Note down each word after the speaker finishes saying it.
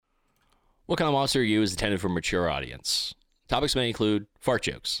What Kind of Monster Are You is intended for a mature audience. Topics may include fart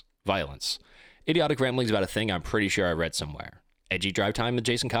jokes, violence, idiotic ramblings about a thing I'm pretty sure I read somewhere, edgy drive time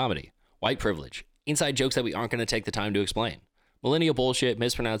adjacent comedy, white privilege, inside jokes that we aren't going to take the time to explain, millennial bullshit,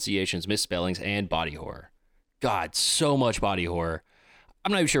 mispronunciations, misspellings, and body horror. God, so much body horror.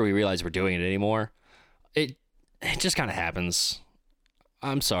 I'm not even sure we realize we're doing it anymore. It just kind of happens.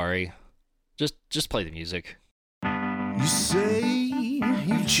 I'm sorry. Just play the music. You say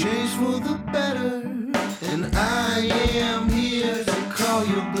you've changed for the better, and I am here to call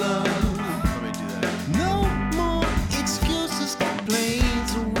your bluff. Let me do that. No more excuses,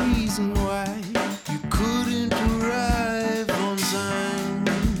 complaints, or reason why you couldn't arrive on time.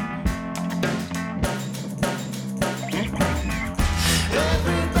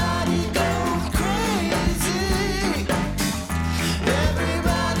 Everybody goes crazy.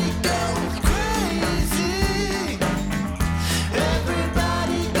 Everybody goes crazy.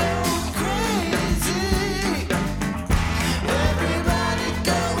 Everybody goes crazy. Everybody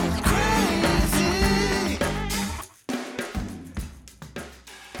goes crazy.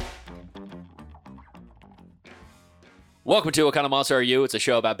 Welcome to What Kind of Monster Are You? It's a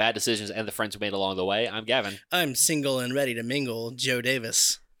show about bad decisions and the friends we made along the way. I'm Gavin. I'm single and ready to mingle, Joe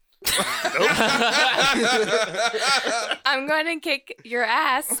Davis. I'm going to kick your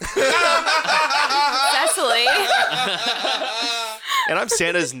ass, Cecily. And I'm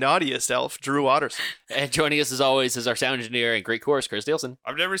Santa's naughtiest elf, Drew Watterson. And joining us as always is our sound engineer and great chorus, Chris Nielsen.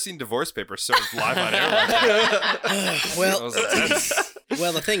 I've never seen divorce papers served live on air. Like that. That Well, was intense.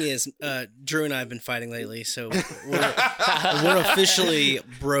 well, the thing is, Drew and I have been fighting lately, so we're officially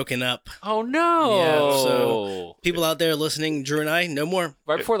broken up. Oh, no. Yeah, so people out there listening, Drew and I, no more.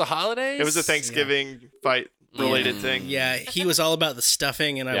 Right before the holidays? It was a Thanksgiving fight related thing. Yeah, he was all about the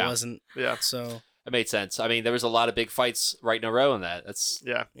stuffing, and Yeah. I wasn't. Yeah. So It made sense. I mean, there was a lot of big fights right in a row in that. That's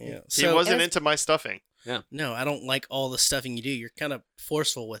Yeah. yeah, He so wasn't into my stuffing. No, I don't like all the stuffing you do. You're kind of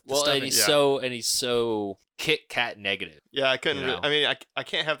forceful with the well, stuffing. and he's so Kit Kat negative. Yeah, I couldn't. You know. I mean, I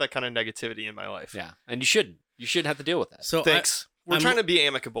can't have that kind of negativity in my life. Yeah, and you shouldn't. You shouldn't have to deal with that. So Thanks. We're I'm- trying to be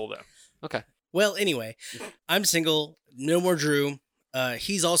amicable, though. Okay. Well, anyway, I'm single. No more Drew.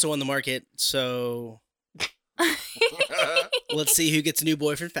 He's also on the market, so let's see who gets a new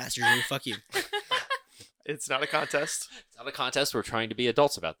boyfriend faster, Drew. Fuck you. It's not a contest. It's not a contest. We're trying to be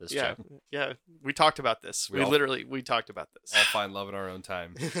adults about this, Yeah. Joe. Yeah. We talked about this. We We all- literally talked about this. I'll find love in our own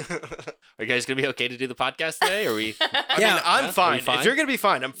time. Are you guys going to be okay to do the podcast today? Or are we? I Yeah. mean, I'm Are fine. you fine? If you're going to be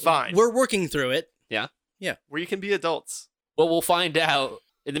fine, I'm fine. We're working through it. Where you can be adults. Well, we'll find out.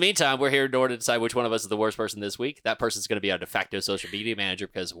 In the meantime, we're here in order to decide which one of us is the worst person this week. That person's going to be our de facto social media manager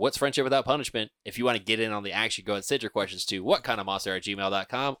because what's friendship without punishment? If you want to get in on the action, go and send your questions to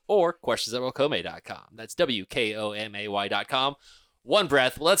whatkindofmonster@gmail.com or questions@wokome.com. That's WKOMAY.com. One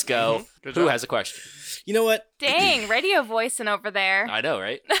breath. Let's go. Good Who job. has a question? You know what? Dang, radio voicing over there. I know,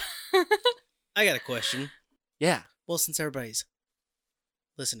 right? I got a question. Yeah. Well, since everybody's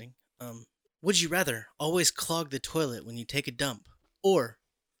listening, would you rather always clog the toilet when you take a dump or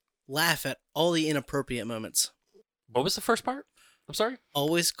laugh at all the inappropriate moments? What was the first part? I'm sorry?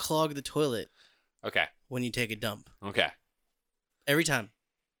 Always clog the toilet Okay. when you take a dump. Okay. Every time.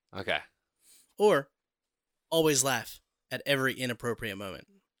 Okay. Or always laugh at every inappropriate moment.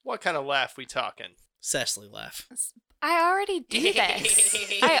 What kind of laugh we talking? Cecily laugh. I already do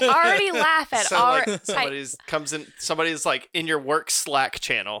this. I already laugh at So all. like somebody's like in your work Slack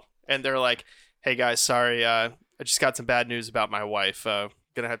channel, and they're like, "Hey guys, sorry, I just got some bad news about my wife.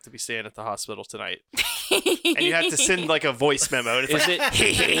 Gonna have to be staying at the hospital tonight." And you have to send like a voice memo. And it's Is like,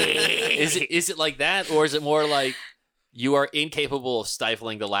 it is it like that, or is it more like you are incapable of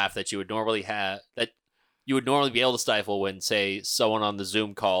stifling the laugh that you would normally have, that you would normally be able to stifle when, say, someone on the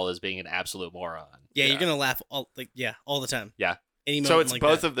Zoom call is being an absolute moron? Yeah, Yeah. you're gonna laugh all the time. Yeah. Any moment so it's like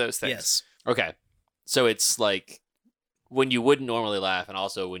both that. of those things. Yes. Okay, so it's like when you wouldn't normally laugh, and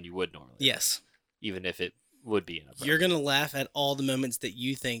also when you would normally, Yes. even if it would be inappropriate. You're gonna laugh at all the moments that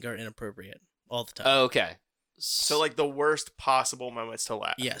you think are inappropriate all the time. Okay. So like the worst possible moments to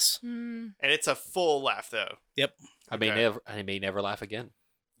laugh. Yes. Hmm. And it's a full laugh though. Yep. I may Okay. never laugh again.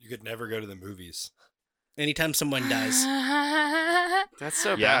 You could never go to the movies. Anytime someone dies. That's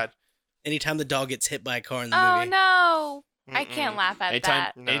so Yeah. bad. Anytime the dog gets hit by a car in the Oh movie. no! I Mm-mm. can't laugh at Anytime,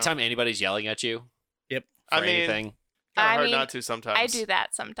 that. No. anytime anybody's yelling at you. Yep. For I mean, anything. Kinda I hard mean, not to sometimes. I do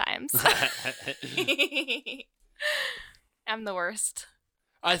that sometimes. I'm the worst.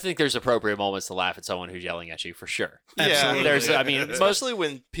 I think there's appropriate moments to laugh at someone who's yelling at you for sure. Yeah, Absolutely. there's. I mean, especially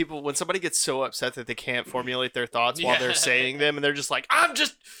when somebody gets so upset that they can't formulate their thoughts while Yeah. they're saying them, and they're just like, "I'm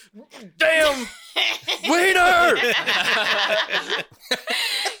just, damn, wiener."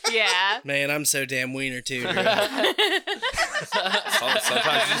 Yeah. Man, I'm so damn wiener too. Dude. Sometimes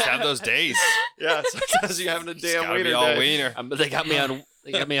you just have those days. Yeah, sometimes you're having a Just damn gotta wiener be all day. wiener. They got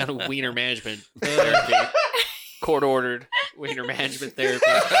me on wiener management therapy. Court ordered wiener management therapy.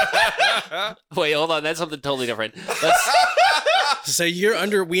 Wait, hold on. That's something totally different. That's So you're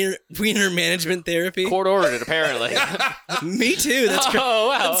under wiener management therapy? court ordered, apparently. Me too. That's Oh,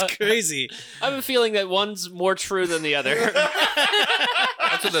 wow. That's crazy. I have a feeling that one's more true than the other.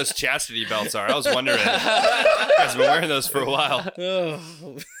 That's what those chastity belts are. I was wondering. You guys been wearing those for a while. Oh.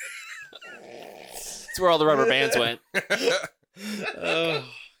 That's where all the rubber bands went. Oh.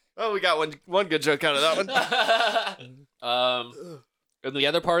 Oh, we got one good joke out of that one. And the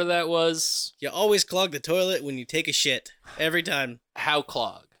other part of that was You always clog the toilet when you take a shit. Every time. how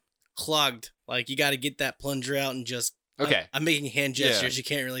clog. Clogged. Like, you got to get that plunger out and just... Okay. I'm making hand gestures. You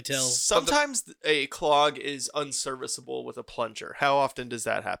can't really tell. Sometimes a clog is unserviceable with a plunger. How often does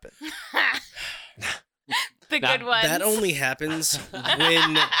that happen? The Now, good ones. That only happens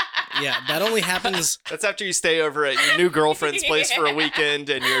when... Yeah, that only happens... That's after you stay over at your new girlfriend's place for a weekend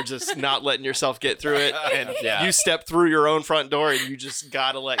and you're just not letting yourself get through it. And Yeah. you step through your own front door and you just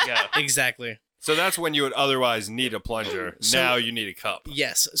gotta let go. Exactly. So that's when you would otherwise need a plunger. So- Now you need a cup.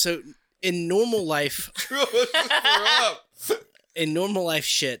 Yes. So, in normal life... in normal life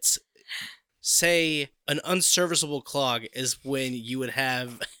shits, say an unserviceable clog is when you would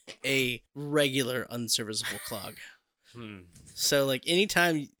have a regular unserviceable clog. So, like,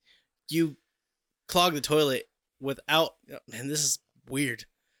 anytime you clog the toilet without... Man, this is weird.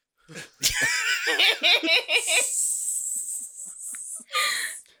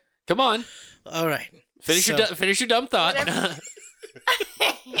 Come on. All right. Finish your dumb thought.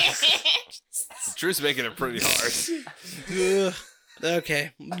 Drew's making it pretty hard.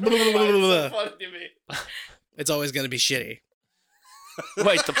 Okay. Funny to me. It's always going to be shitty.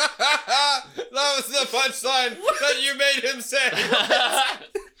 Wait, That was the punchline that you made him say.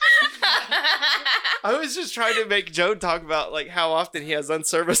 I was just trying to make Joe talk about like how often he has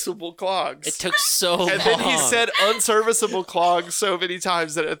unserviceable clogs. it took so long. And then he said unserviceable clogs so many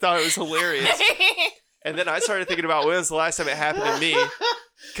times that I thought it was hilarious. And then I started thinking about when was the last time it happened to me.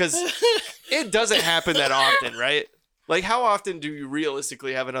 Because it doesn't happen that often, right? Like, how often do you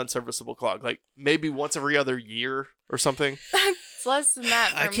realistically have an unserviceable clog? Like, maybe once every other year or something? It's less than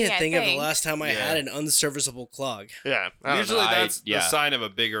that for I me, can't think of the think. last time I had an unserviceable clog. Yeah. I don't Usually know. that's yeah. the sign of a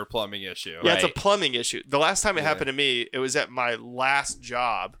bigger plumbing issue. Yeah, it's a Right. plumbing issue. The last time it happened to me, it was at my last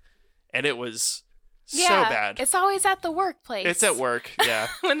job, and it was so bad. It's always at the workplace. It's at work, yeah.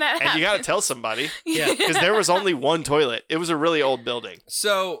 when that And you got to happens. tell somebody Yeah. because there was only one toilet. It was a really old building.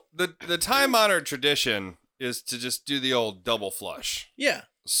 So the time-honored tradition is to just do the old double flush. Yeah.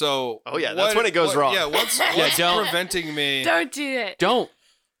 So Oh, yeah, that's when it goes wrong. Yeah, what's don't. preventing me? Don't do it. Don't.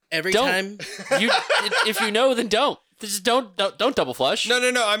 Every Don't. time. If you know, then don't. Just don't double flush. No.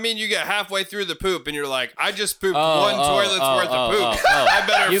 I mean, you get halfway through the poop and you're like, I just pooped Oh, one oh, toilet's oh, worth of oh, poop. oh, oh. I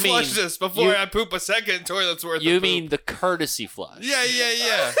better You flush mean- this before you- I poop a second toilet's worth You of poop. mean the courtesy flush? Yeah. I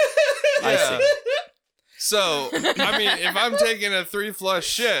Yeah. see. So, I mean, if I'm taking a 3-flush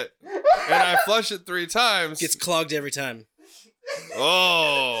shit and I flush it 3 times, Gets clogged every time.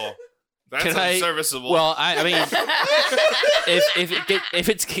 oh, that's Can I- unserviceable. Well, I mean, if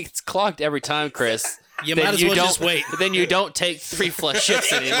it gets clogged every time, Chris, You then might as you well don't. just wait. Then you don't take 3 flush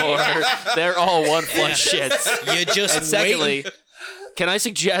shits anymore. They're all 1 flush shits. You just And secondly, can I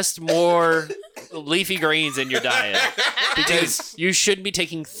suggest more leafy greens in your diet? Because you shouldn't be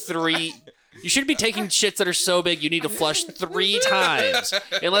taking 3. You shouldn't be taking shits that are so big you need to flush 3 times,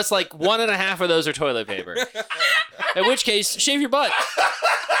 unless like 1.5 of those are toilet paper. In which case, shave your butt.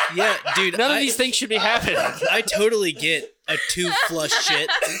 Yeah, dude. None of these things should be happening. I totally get a 2 flush shit,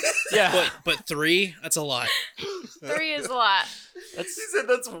 Yeah, but 3, that's a lot. 3 is a lot. He said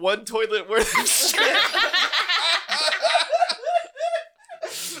that's one toilet worth of shit.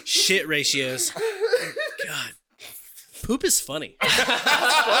 Shit ratios. God. Poop is funny.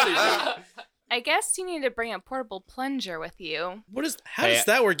 I guess you need to bring a portable plunger with you. How does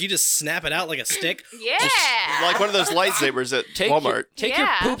that work? You just snap it out like a stick? Yeah. Like one of those lightsabers at take Walmart. Take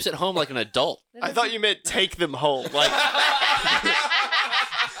Yeah. your poops at home like an adult. I thought you meant take them home. Like,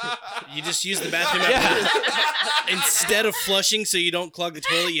 You just use the bathroom Yeah. instead of flushing so you don't clog the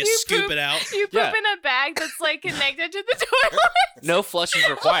toilet, you scoop poop- it out. You poop Yeah. in a bag that's like connected to the toilet. No flush is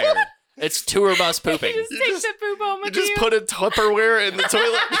required. It's tour bus pooping. You just take the poop home you with just you. put a Tupperware in the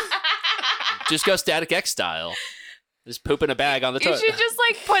toilet. Just go Static X style. Just poop in a bag on the You toilet. should just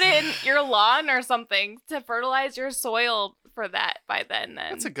like put it in your lawn or something to fertilize your soil for that by then.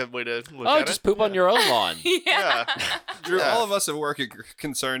 That's a good way to look Oh, at just it. poop on your own lawn. Yeah. Drew, Yeah. all of us at work are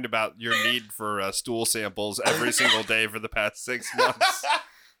concerned about your need for stool samples every single day for the past 6 months.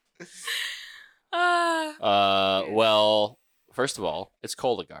 Well, first of all, it's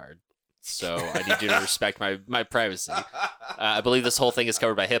Cologuard, so I need you to respect my privacy. I believe this whole thing is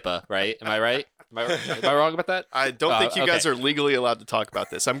covered by HIPAA, right? Am I right? Am I wrong about that? I don't think you guys okay. are legally allowed to talk about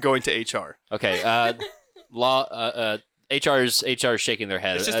this. I'm going to HR. Okay. HR's shaking their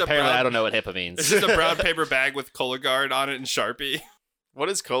head. It's just a Apparently, brown- I don't know what HIPAA It's means. just a brown paper bag with Cologuard on it and Sharpie. What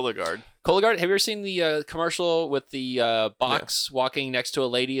is Cologuard? Cologuard. Have you ever seen the commercial with the box walking next to a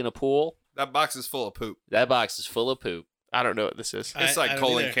lady in a pool? That box is full of poop. That box is full of poop. I don't know what this is. It's I like don't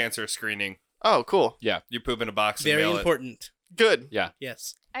colon either. cancer screening. Oh, cool. You poop in a box and Very mail important. Good.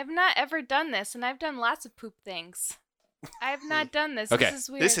 Yes. I've not ever done this, and I've done lots of poop things. I've not done this. Okay. This is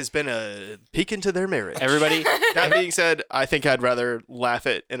weird. This has been a peek into their marriage. Everybody, That being said, I think I'd rather laugh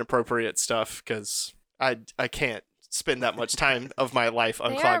at inappropriate stuff because I can't spend that much time of my life They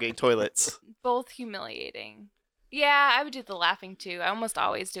are- unclogging toilets. both humiliating. Yeah, I would do the laughing too. I almost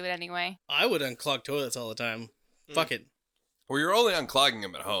always do it anyway. I would unclog toilets all the time. Fuck it. Well, you're only unclogging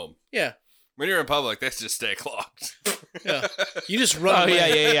them at home. Yeah. When you're in public, they just stay clogged. Yeah. You just run oh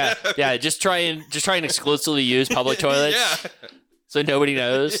away. yeah. Just try and exclusively use public toilets, Yeah. so nobody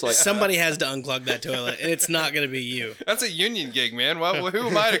knows. Like, Somebody has to unclog that toilet, and it's not going to be you. That's a union gig, man. Well, who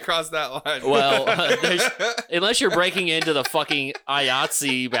am I to cross that line? well, unless you're breaking into the fucking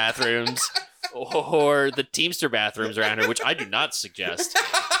IATSE bathrooms or the Teamster bathrooms around here, which I do not suggest,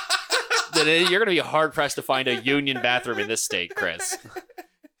 then you're going to be hard pressed to find a union bathroom in this state, Chris.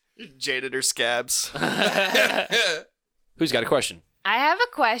 Janitor scabs. Who's got a question? I have a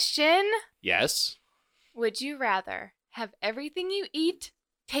question. Yes. Would you rather have everything you eat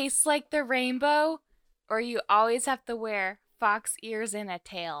taste like the rainbow, or you always have to wear fox ears and a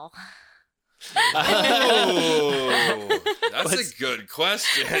tail? Oh, that's a good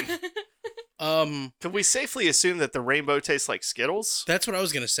question. Can we safely assume that the rainbow tastes like Skittles? That's what I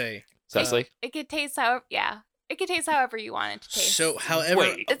was going to say. Cecily? It could taste it could taste however you want it to taste. So, however,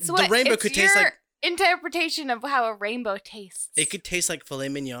 Wait. it's the what rainbow it's could taste your like interpretation of how a rainbow tastes. it could taste like filet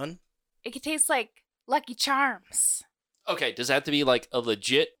mignon. It could taste like Lucky Charms. Okay, does that have to be like a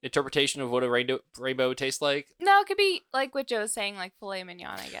legit interpretation of what a rainbow would taste like? No, it could be like what Joe's saying, like filet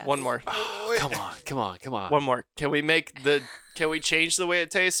mignon, I guess. One more. Come on. One more. Can we change the way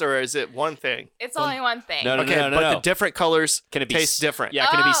it tastes, or is it one thing? It's only one thing. No, Okay, but no. the different colors Can it be taste different. Yeah,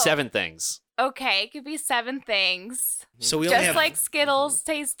 can it be Oh. 7 things? Okay, it could be 7 things. So we only Just have like Skittles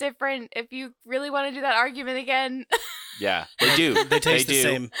taste different. If you really want to do that argument again. Yeah, they do. they taste the do.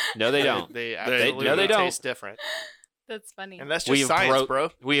 same. No, they don't. They absolutely no, they don't. taste different. That's funny. And that's We just have science, bro.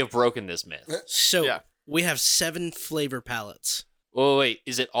 We have broken this myth. So Yeah. we have 7 flavor palettes. Oh wait,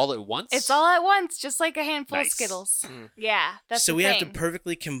 is it all at once? It's all at once, just like a handful Nice. of Skittles. Mm. Yeah, that's So the we have thing. to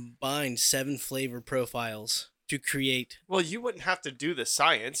perfectly combine 7 flavor profiles to create. Well, you wouldn't have to do the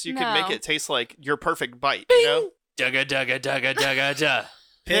science. You could No. make it taste like your perfect bite, you know? Dugga dugga dugga dugga da.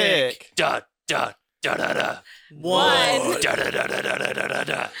 Pick Da da da da da. One. Da da da da da da da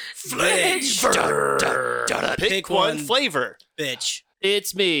da. Flavor. Da, da, da. Pick one flavor. bitch.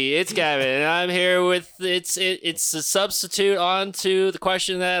 It's me. It's Gavin. And I'm here with it's a substitute onto the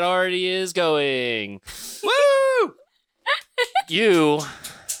question that already is going. Woo! You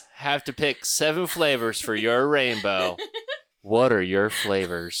have to pick 7 flavors for your rainbow. What are your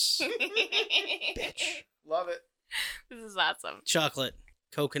flavors? Love it. This is awesome. Chocolate,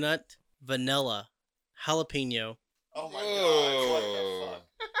 coconut, vanilla, jalapeno. Oh my god. What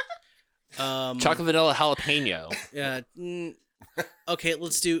the fuck? Chocolate vanilla jalapeno. Yeah. Okay,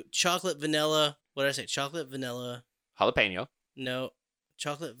 let's do chocolate vanilla. What did I say? Chocolate vanilla. Jalapeno. No,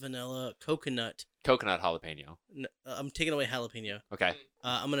 chocolate vanilla coconut. Coconut jalapeno. No, I'm taking away jalapeno. Okay.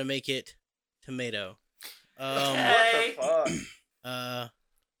 I'm gonna make it tomato. What the fuck?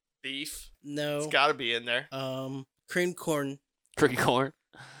 Beef. No. It's gotta be in there. Creamed corn. Cream corn.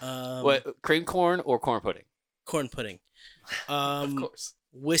 What? Cream corn or corn pudding? Corn pudding. Of course.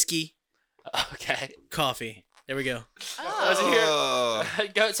 Whiskey, Okay. coffee. There we go. Oh.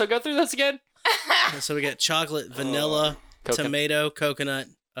 Go through this again. So we got chocolate, vanilla, Coconut. tomato, coconut,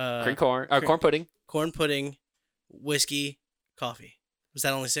 Cream corn. Or corn pudding. corn pudding, whiskey, coffee. Was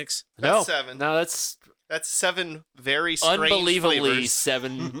that only 6? No. That's 7. No, that's That's 7 very strange unbelievably flavors.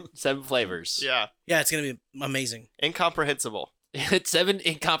 seven flavors. Yeah. Yeah, it's gonna be amazing. Incomprehensible. It's 7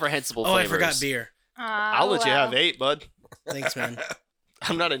 incomprehensible Oh, flavors. I forgot beer. I'll let you have 8, bud. Thanks, man.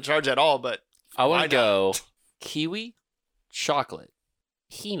 I'm not in charge at all, but I Why want not? to go kiwi, chocolate,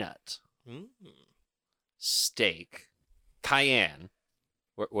 peanut, steak, cayenne.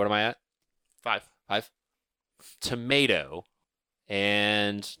 What am I at? 5. 5. Tomato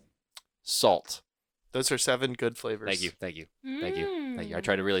and salt. Those are 7 good flavors. Thank you. Thank you. Thank you. Thank you. I Mm.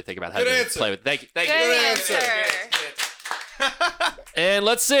 tried to really think about how Good to answer. play with. Thank you. Thank Good you. answer. And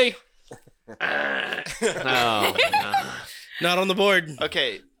let's see. No. Not on the board.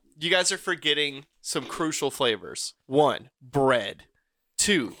 Okay, you guys are forgetting some crucial flavors. 1, bread.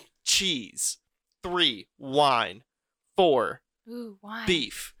 2, cheese. 3, wine. 4, Ooh, why?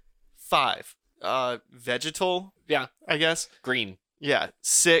 beef. 5, vegetal, Yeah. I guess. Green. Yeah.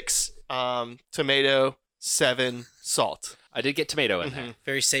 6, tomato. 7, salt. I did get tomato in there.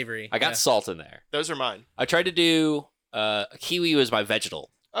 Very savory. I got Yeah. salt in there. Those are mine. I tried to do kiwi was my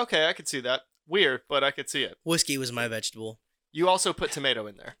vegetal. Okay, I could see that. Weird, but I could see it. Whiskey was my vegetable. You also put tomato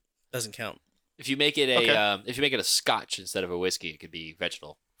in there. Doesn't count. If you make it a Okay. if you make it a scotch instead of a whiskey, it could be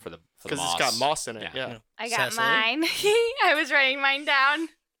vegetal for the Because moss. it's got moss in it. Yeah. Yeah. I got Cecily? mine. I was writing mine down.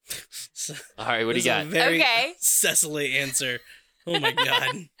 All right, what do This you is a got? very Okay. Cecily answer. Oh my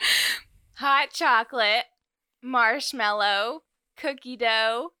god. Hot chocolate, marshmallow, cookie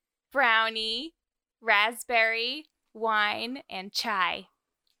dough, brownie, raspberry, wine, and chai.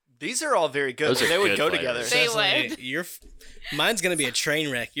 These are all very good. Those are They would good go flavors. together. They Cecily, would. mine's gonna be a train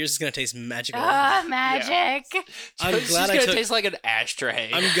wreck. Yours is gonna taste magical. Ah, magic. I'm It's glad just I gonna took. taste like an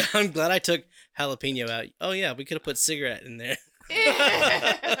ashtray. I'm glad I took jalapeno out. Oh yeah, we could have put cigarette in there.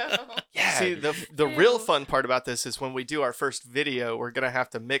 yeah. See, the real Ew. fun part about this is when we do our first video, we're gonna have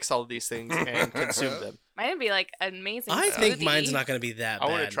to mix all of these things and consume them. Mine would be like amazing. I think smoothie. mine's not gonna be that I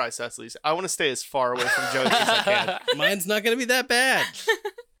bad. want to try Cecily's. I want to stay as far away from Joe's as I can. Mine's not gonna be that bad.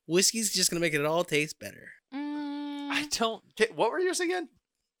 Whiskey's just gonna make it all taste better. Mm, I don't. What were yours again?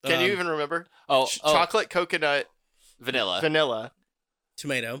 Can you Um, even remember? Oh, Chocolate, coconut, vanilla, vanilla,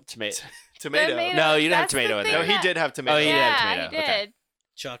 Tomato, tomato. tomato. tomato, No, you didn't have that's the tomato in thing there. No, he that- did have tomato. Oh, he did Yeah, have tomato. he did. Okay.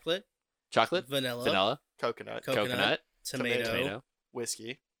 chocolate, Chocolate, vanilla, vanilla, Coconut, tomato, tomato.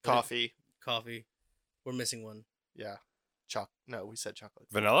 whiskey, coffee. coffee. We're missing one. Yeah. No, we said chocolate.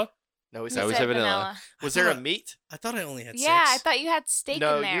 Vanilla? No, we He said. No, we said said vanilla. Was I there a thought- meat? I thought I only had Yeah, I 6. thought you had steak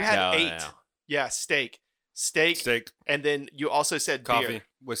No, in there. you had No, 8. no. Yeah, steak, Steak, and then you also said coffee, beer.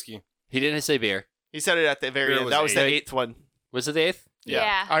 whiskey. He didn't say beer. He said it at the very Beer end. was That was the 8. 8th one. Was it the 8th?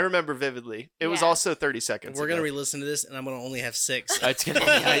 Yeah. I remember vividly. It was Yeah. also 30 seconds. We're gonna ago. re-listen to this, and I'm gonna only have 6. It's gonna.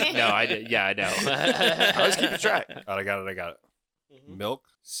 No, I did. Yeah, I know. I was keeping track. I got it. Mhm. Milk,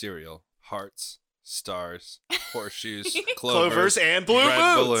 cereal, hearts, stars, horseshoes, Clovers and blue red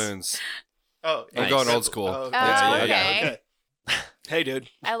moons. balloons. Oh, I'm yeah, going red old bal- school. Oh, Yeah, yeah, okay. Hey, dude.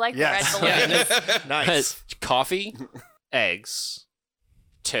 I like Yes. the red balloons. Yeah, Nice. Coffee, eggs,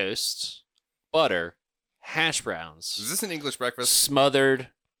 toast, butter, hash Is browns, this an English breakfast? smothered,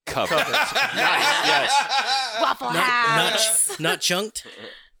 covered. Nice. Yes. Waffle House. not chunked.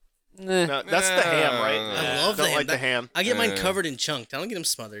 Eh. No, that's the ham, right? I love the Don't ham. like the ham. I get mine Uh, covered in chunked. I don't get them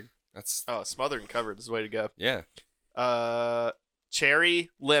smothered. That's Oh, smothered and covered is the way to go. yeah. Cherry,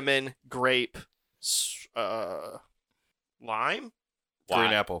 lemon, grape, lime, Green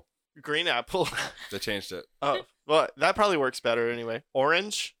Why? apple. green apple. They changed it. Oh, well, that probably works better anyway.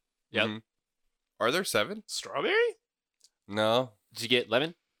 Orange, Yep. Mhm. Are there 7? strawberry. No. Did you get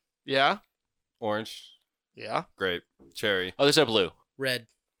lemon? Yeah, Orange, yeah. grape, cherry. Oh, there's no blue. Red.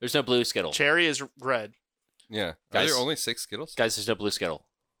 There's no blue Skittle. Cherry is red. Yeah. Are Guys. there only 6 Skittles? Guys, there's no blue Skittle.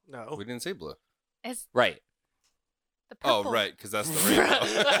 No. We didn't say blue. It's Right. the purple. Oh, right, because that's the rainbow.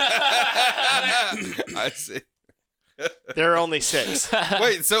 I see. There are only 6.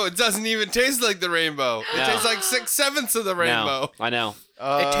 Wait, so it doesn't even taste like the rainbow. It No. tastes like 6/7 of the rainbow. No, I know.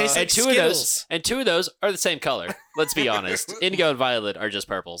 It tastes And like two Skittles. of those are the same color. Let's be honest. Indigo and violet are just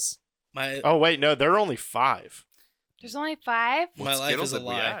purples. My Oh wait, no, there are only 5. There's only 5. my What life Skittles is a did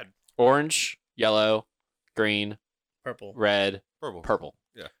we lie. add? Orange, yellow, green, Purple. red, Purple. purple.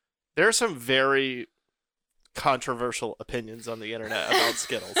 There are some very controversial opinions on the internet about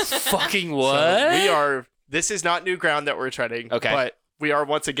Skittles. Fucking So what? we are. This is not new ground that we're treading. Okay. But we are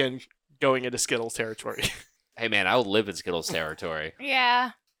once again going into Skittles territory. Hey man, I will live in Skittles territory.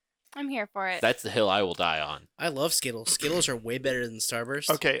 Yeah. I'm here for it. That's the hill I will die on. I love Skittles. Skittles are way better than Starburst.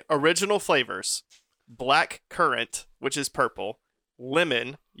 Okay, original flavors: black currant, which is purple;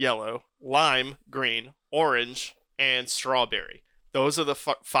 lemon, yellow; lime, green; orange; and strawberry. Those are the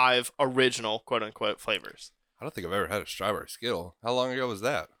 5 original "quote unquote" flavors. I don't think I've ever had a strawberry Skittle. How long ago was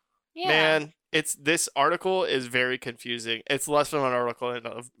that? yeah. Man, this article is very confusing. It's less of an article and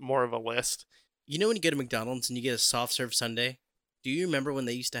more of a list. You know when you go to McDonald's and you get a soft serve sundae? Do you remember when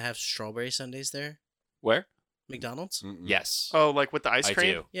they used to have strawberry sundaes there? Where? McDonald's? Mm-mm. Yes. Oh, like with the ice I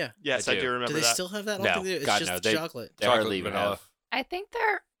cream? do. Yeah. Yes, I I do. do Do remember they that. still have that? I No. don't think it's God, just no. They- chocolate. They hardly Chocolate even vanilla. have. I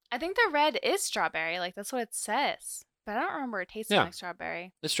think the red is strawberry. Like that's what it says. But I don't remember it tasting Yeah. like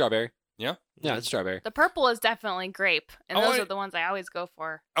strawberry. It's strawberry. Yeah? Yeah, it's strawberry. The purple is definitely grape, and I those wanna- are the ones I always go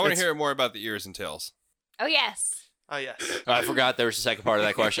for. I want to It's- hear more about the ears and tails. Oh yes. Oh, yes. Oh, I forgot there was a second part of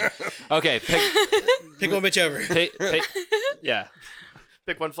that question. Okay, pick, Pick one bitch over. pick, yeah.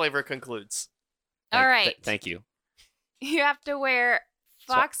 Pick one flavor concludes. All right. Thank you. You have to wear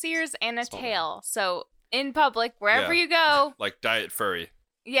fox ears and a tail. So in public, wherever you go, Like Diet Furry.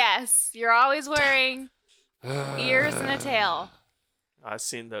 yes, you're always wearing ears and a tail. I've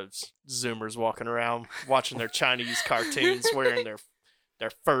seen those Zoomers walking around watching their Chinese cartoons wearing their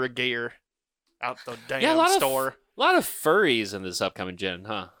fur gear out the damn Yeah, a lot store. A lot of furries in this upcoming gen,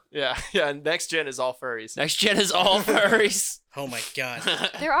 huh? Yeah, and next gen is all furries. Next gen is all furries. Oh my god.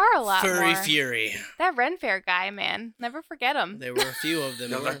 There are a lot Furry more. Fury. That Ren Fair guy, man, never forget him. There were a few of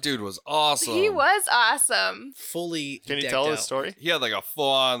them. Yo, that dude was awesome. He was awesome. fully Can you decked tell out. his story? He had like a full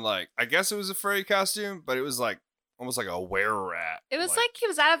on, like, I guess it was a furry costume, but it was like almost like a were-rat. It was like he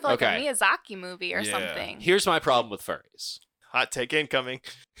was out of like Okay. a Miyazaki movie or Yeah. something. Here's my problem with furries. Hot take incoming.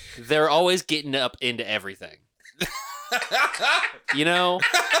 They're always getting up into everything. You know,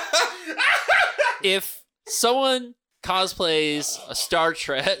 if someone cosplays a Star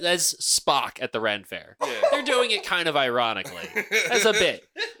Trek as Spock at the Ren Fair, they're doing it kind of ironically. As a bit.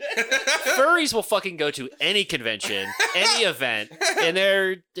 Furries will fucking go to any convention, any event, in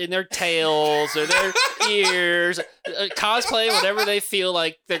their tails or their ears, cosplay whatever they feel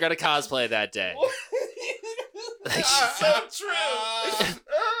like they're gonna cosplay that day. so true.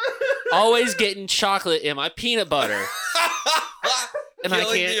 Always getting chocolate in my peanut butter, and I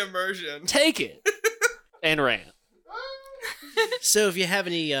Killing can't the immersion. take it. And ran. So if you have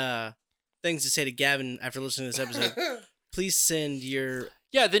any things to say to Gavin after listening to this episode, please send your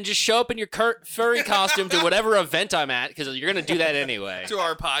Yeah, then just show up in your furry costume to whatever event I'm at, because you're gonna do that anyway. To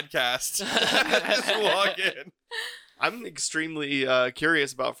our podcast. Just walk in. I'm extremely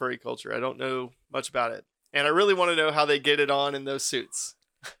curious about furry culture. I don't know much about it. And I really want to know how they get it on in those suits.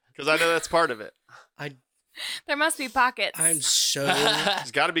 Because I know that's part of it. There must be pockets. I'm so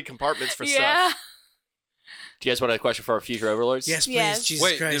There's got to be compartments for yeah. stuff. Do you guys want a question for our future overlords? yes, please, Yes. Jesus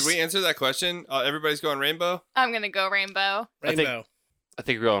Wait, Christ. did we answer that question? Everybody's going rainbow? I'm gonna go rainbow. Rainbow. I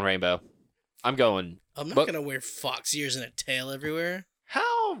think we're going rainbow. I'm going. I'm not But- gonna wear fox ears and a tail everywhere.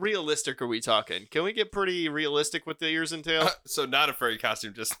 How realistic are we talking? Can we get pretty realistic with the ears and tail? So not a furry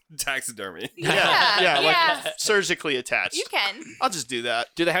costume, just taxidermy. Yeah, like yeah. surgically attached. You can. I'll just do that.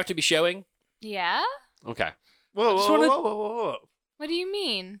 Do they have to be showing? Yeah. Okay. Whoa, Just whoa, wanna- whoa, whoa, whoa, whoa. What do you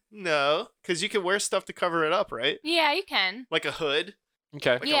mean? No, because you can wear stuff to cover it up, right? Yeah, you can. Like a hood,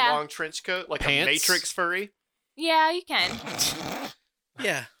 Okay. like Yeah. a long trench coat, like Pants? a Matrix furry. Yeah, you can.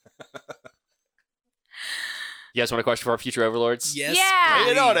 Yeah. You guys want a question for our future overlords? Yes. Yeah.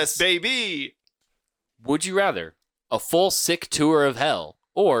 Lay it on please. us, baby. Would you rather a full sick tour of hell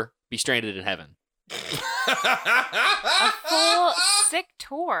or be stranded in heaven? A full sick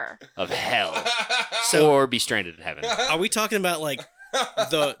tour. Of hell. So- or be stranded in heaven. Are we talking about like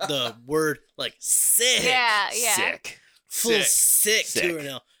the word like sick? Yeah, yeah. Sick. Full sick, Sick. tour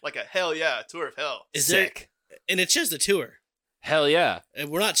now. Like a hell yeah, tour of hell. Is Sick. there? And it's just a tour. Hell yeah. And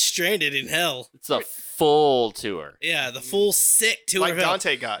we're not stranded in hell. It's a full tour. Yeah, the full sick tour Like of hell.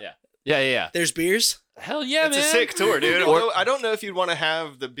 Dante got. Yeah. Yeah. There's beers. Hell yeah, It's man. a sick tour, dude. Or- Although I don't know if you'd want to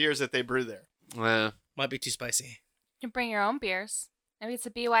have the beers that they brew there. Might be too spicy. You can bring your own beers. Maybe it's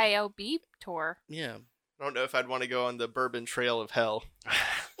a BYOB tour. Yeah. I don't know if I'd want to go on the bourbon trail of hell.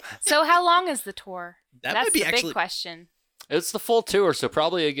 So how long is the tour? That That's might be the actually big question. It's the full tour, so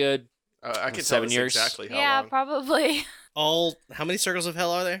probably a good I can 7 tell this years? exactly how Yeah, long. probably. all. How many circles of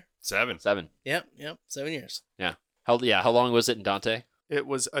hell are there? 7. 7. Yep. 7 years. How long was it in Dante? It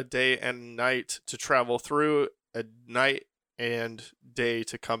was a day and night to travel through, a night and day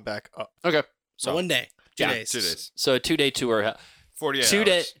to come back up. Okay. So Oh. 1 day, 2 Yeah, days. 2 days. So a 2-day tour. 48 2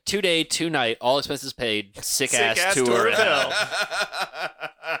 day, hours. 2-day, 2-night, all expenses paid, sick ass Sick-ass tour tour of of hell.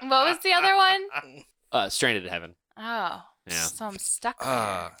 What was the other one? Stranded in heaven. Oh. Yeah. So I'm stuck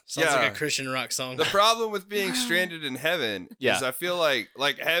there. Sounds yeah. like a Christian rock song. The problem with being stranded in heaven Yeah. is I feel like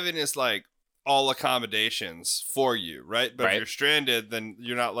heaven is like all accommodations for you, right? But Right. if you're stranded, then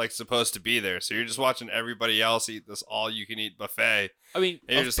you're not like supposed to be there. So you're just watching everybody else eat this all you can eat buffet. I mean,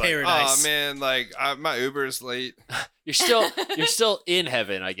 And you're Of just paradise. like, oh man, like my Uber is late. you're still in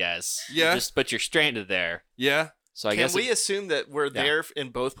heaven, I guess. Yeah. But you're stranded there. Yeah. So I Can guess we assume that we're there in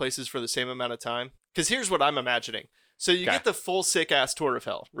both places for the same amount of time? Because here's what I'm imagining. So you Okay. get the full sick ass tour of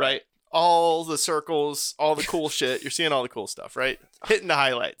hell, right? all the circles, all the cool shit. You're seeing all the cool stuff, right? Hitting the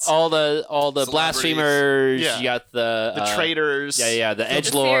highlights. all the Celebrities. blasphemers. Yeah. You got the traitors. Yeah, the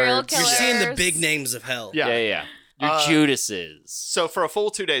edge serial lords. killers. You're seeing the big names of hell. Yeah. Yeah. Your Uh, Judases. So for a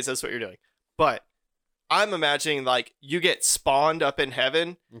full 2 days, that's what you're doing. But I'm imagining like you get spawned up in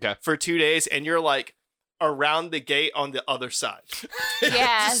heaven Okay. for 2 days, and you're like around the gate on the other side.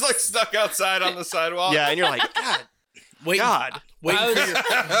 Yes. Just like stuck outside on the sidewalk. Yeah, and you're like, God, Waiting, God.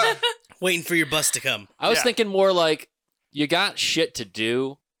 waiting for your bus to come. I was Yeah. thinking more like you got shit to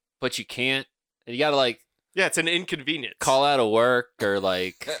do, but you can't. And you got to like Yeah, it's an inconvenience. call out of work or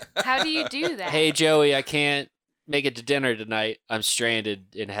like, How do you do that? hey, Joey, I can't make it to dinner tonight. I'm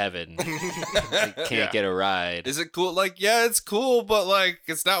stranded in heaven. I can't Yeah. get a ride. Is it cool? Like, yeah, it's cool, but like,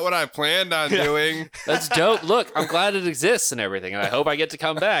 it's not what I planned on Yeah. doing. That's dope. Look, I'm glad it exists and everything, and I hope I get to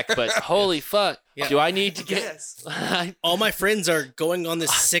come back. But holy fuck, Yeah. do I need to get? Yes. All my friends are going on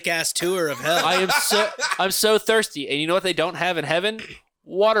this sick ass tour of hell. I'm so thirsty, and you know what they don't have in heaven?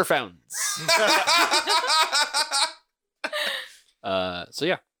 Water fountains. So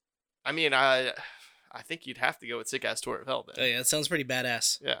yeah, I mean, I think you'd have to go with Sick Ass Tour of Hell Oh then. yeah, it sounds pretty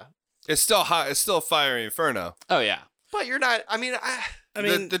badass. Yeah. It's still hot. It's still fiery inferno. oh yeah. But you're not, I mean, I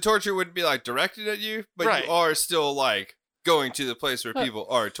mean, the torture wouldn't be like directed at you, but Right. you are still like going to the place where people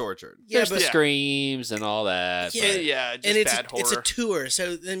are tortured. yeah, There's but the screams and all that. Yeah. yeah, just and it's bad horror. it's a tour,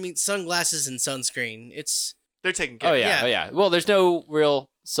 so I mean, sunglasses and sunscreen. It's They're taking care Oh of yeah, Yeah. oh yeah. Well, there's no real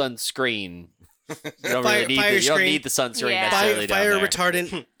sunscreen. You don't Fire- really need fire the, you don't screen. need the sunscreen Yeah. necessarily down fire there.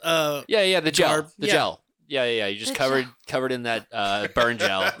 retardant. Yeah, the gel, garb. the Yeah. gel. Yeah. You just The covered in that burn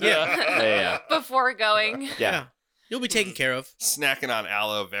gel. Yeah. yeah. Before going. Yeah. You'll be taken care of. Snacking on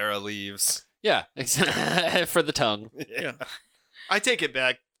aloe vera leaves. Yeah, for the tongue. Yeah. I take it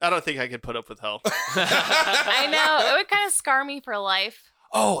back. I don't think I could put up with hell. I know. It would kind of scar me for life.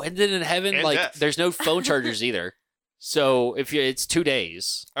 Oh, and then in heaven, And like, death. there's no phone chargers either. So if you, it's 2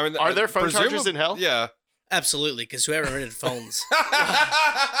 days. I mean, Are there phone chargers presumab- in hell? Yeah. Absolutely, because whoever rented phones,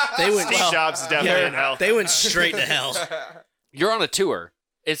 They went- Steve well, Jobs is definitely in hell. they went straight to hell. You're on a tour.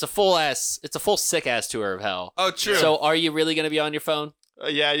 It's a full sick ass tour of hell. Oh, true. So are you really going to be on your phone?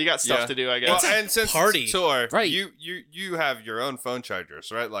 Yeah, you got stuff Yeah. to do, I well, guess. and since party. it's a tour, Right. You have your own phone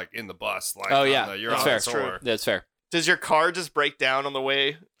chargers, right? Like in the bus. Like Oh, on yeah. the, you're That's on fair. the tour. That's fair. Does your car just break down on the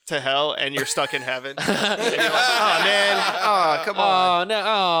way to hell and you're stuck in heaven? And you're like, oh, man. Oh, come on. Oh, no.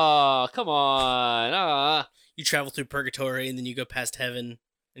 Oh, come on. Oh. You travel through purgatory, and then you go past heaven,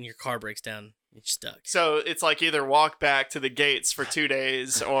 and your car breaks down. You're stuck. So it's like either walk back to the gates for 2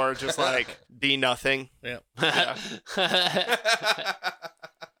 days or just like be nothing. Yeah. Yeah.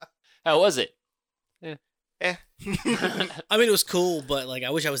 How was it? Eh. I mean, it was cool, but like, I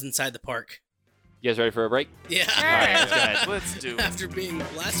wish I was inside the park. You guys ready for a break? Yeah. Sure. All right, let's go ahead. Let's do it. After being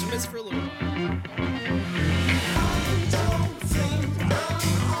blasphemous for a little while.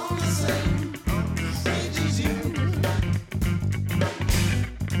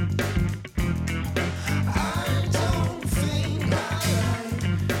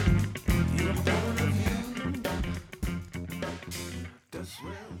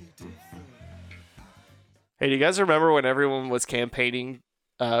 Hey, do you guys remember when everyone was campaigning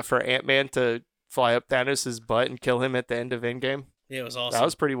for Ant-Man to fly up Thanos' butt and kill him at the end of Endgame? Yeah, it was awesome. That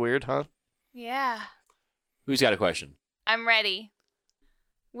was pretty weird, huh? Yeah. Who's got a question? I'm ready.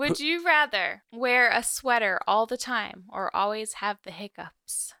 Would you rather wear a sweater all the time or always have the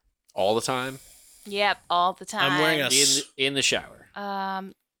hiccups? All the time? Yep, all the time. I'm wearing a In the shower.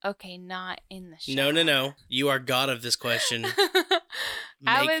 Okay, not in the shower. No. You are god of this question.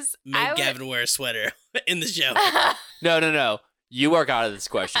 I Make- was Make I Gavin wear a sweater in the show. No. You are God of this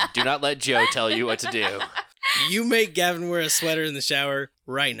question. Do not let Joe tell you what to do. You make Gavin wear a sweater in the shower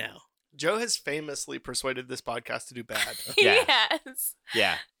right now. Joe has famously persuaded this podcast to do bad. Yeah. Yes.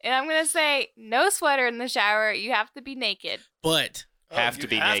 Yeah. And I'm gonna say no sweater in the shower. You have to be naked. But Have you to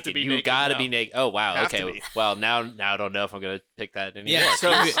be have naked. to be You naked gotta now. be naked. Oh wow. Have to Okay. be. Well, now I don't know if I'm gonna pick that anymore. Yeah.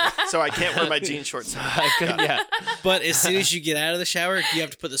 So I can't wear my jean shorts. I could, yeah. but as soon as you get out of the shower, do you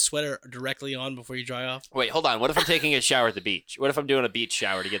have to put the sweater directly on before you dry off? Wait, hold on. What if I'm taking a shower at the beach? What if I'm doing a beach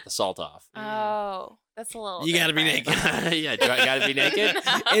shower to get the salt off? Oh, that's a little. You gotta be different. naked. Yeah. Do I gotta be naked?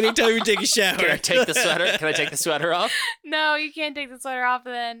 Anytime you take a shower. Can I take the sweater? Can I take the sweater off? No, you can't take the sweater off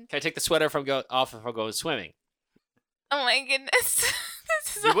then. Can I take the sweater off if I'm going swimming? Oh my goodness.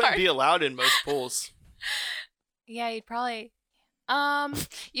 This is You wouldn't hard. be allowed in most pools. Yeah, you'd probably.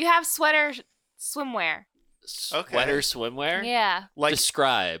 You have sweater swimwear. Okay. Sweater swimwear? Yeah. Like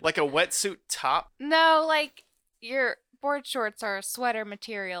Describe. like a wetsuit top. No, like your board shorts are sweater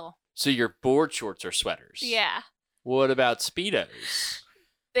material. So your board shorts are sweaters. Yeah. What about Speedos?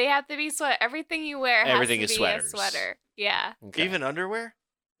 They have to be sweat. Everything you wear has Everything to is be sweaters. a sweater. Yeah. Okay. Even underwear?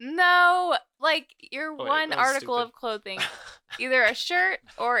 No, like your wait, one that was article stupid. of clothing, either a shirt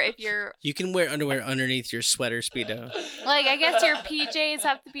or if you're You can wear underwear underneath your sweater speedo. like, I guess your PJs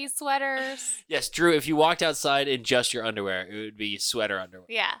have to be sweaters. Yes, Drew, if you walked outside in just your underwear, it would be sweater underwear.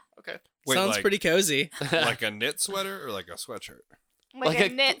 Yeah, Okay. Wait, Sounds like, pretty cozy. like a knit sweater or like a sweatshirt? like, a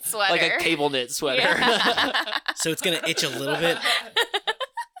knit sweater, Like a cable knit sweater. Yeah. So it's gonna itch a little bit.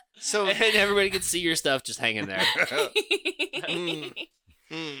 So, And everybody can see your stuff just hanging there.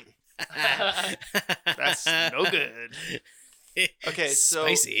 that's no good. Okay, so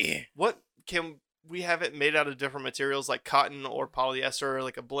Spicy. what can we have it made out of different materials like cotton or polyester or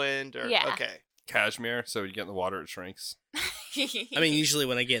like a blend or Yeah. okay. Cashmere, so you get in the water, it shrinks. I mean, usually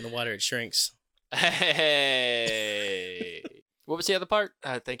when I get in the water, it shrinks. Hey. What was the other part?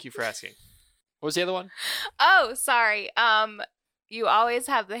 Thank you for asking. What was the other one? Oh, sorry. You always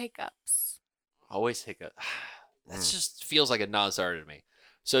have the hiccups. Always hiccup. That just feels like a non-starter to me.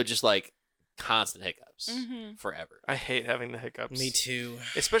 So just like constant hiccups Mm-hmm. forever. I hate having the hiccups. Me too.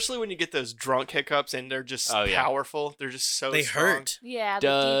 Especially when you get those drunk hiccups and they're just Oh, yeah. powerful. They're just so They strong. hurt. Yeah,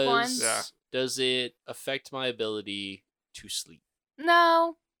 the deep ones. Yeah. Does it affect my ability to sleep?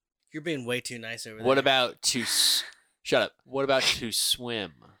 No. You're being way too nice over there. What about to shut up? What about to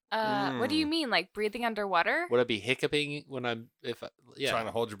swim? What do you mean, like breathing underwater? Would I be hiccuping when Trying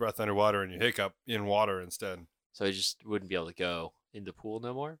to hold your breath underwater and you hiccup in water instead. So I just wouldn't be able to go in the pool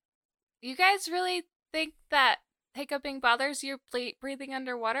no more? You guys really think that hiccuping bothers you breathing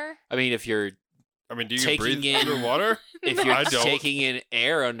underwater? I mean, if you're I mean, do you Taking breathe in- underwater? if I you're don't. taking in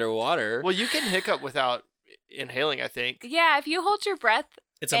air underwater, Well, you can hiccup without inhaling, I think. Yeah, if you hold your breath,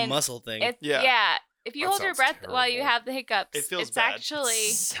 It's a and muscle thing. it's Yeah. If you That hold your sounds breath while you terrible. have the hiccups, It feels it's bad. actually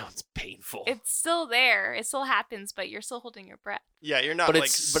sounds painful. it's still there. It still happens, but you're still holding your breath. Yeah, you're not But like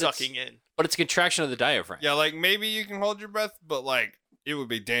it's- but it's- sucking in. But it's a contraction of the diaphragm. Yeah, like maybe you can hold your breath, but like it would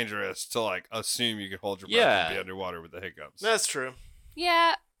be dangerous to like assume you could hold your breath Yeah. and be underwater with the hiccups. That's true.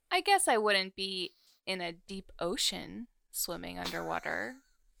 Yeah, I guess I wouldn't be in a deep ocean swimming underwater.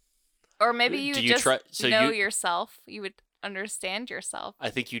 Or maybe you Do would you just try- so know you- yourself. You would understand yourself. I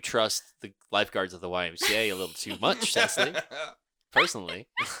think you trust the lifeguards of the YMCA a little too much, Cecily. Personally.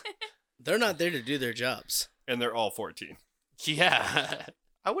 They're not there to do their jobs. And they're all 14. Yeah.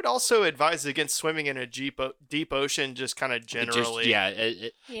 I would also advise against swimming in a deep ocean, just kind of generally.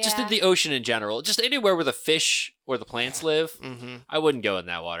 Just in the ocean in general. Just anywhere where the fish or the plants live. Mm-hmm. I wouldn't go in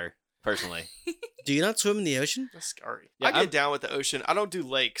that water, personally. Do you not swim in the ocean? That's scary. Yeah, I get I'm- down with the ocean. I don't do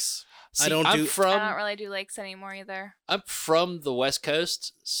lakes. I don't I'm do- I from don't really do lakes anymore either. I'm from the West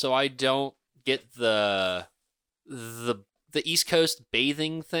Coast, so I don't get the East Coast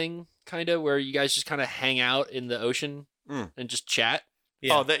bathing thing, kind of, where you guys just kind of hang out in the ocean Mm. and just chat.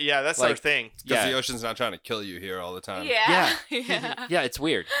 Yeah. Oh, that's our Like- thing. Because Yeah. the ocean's not trying to kill you here all the time. Yeah. Yeah. Yeah. Yeah, it's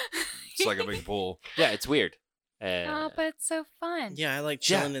weird. It's like a big pool. Yeah, it's weird. Oh, but it's so fun. Yeah, I like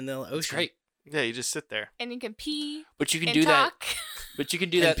chilling in the ocean. it's great. Yeah, you just sit there. And you can pee But you can and do talk. But you can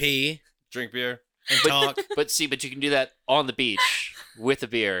do And that. pee Drink beer. and talk. But you can do that on the beach with a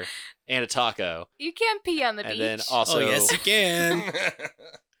beer and a taco, You can't pee on the and beach. then also Oh, yes, you can.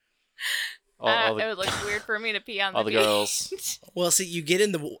 all it the, would look weird for me to pee on all the the beach. girls. Well, see, you get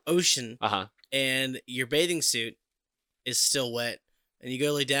in the ocean Uh-huh. and your bathing suit is still wet, and you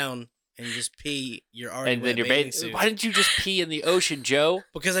go lay down and you just pee your already And wet then your bathing bathing. suit. Why didn't you just pee in the ocean, Joe?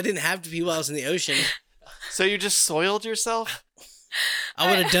 Because I didn't have to pee while I was in the ocean. So you just soiled yourself, I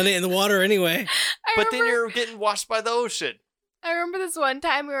would have done it in the water anyway. but then you're getting washed by the ocean. I remember this one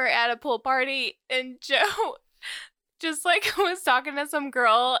time we were at a pool party and Joe just like was talking to some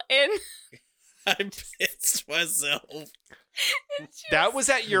girl and I pissed myself. That was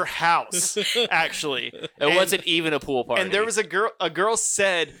at your house, actually. It wasn't even a pool party. And there was a girl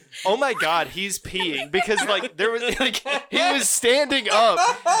said, "Oh my God, he's peeing," because like there was like he was standing up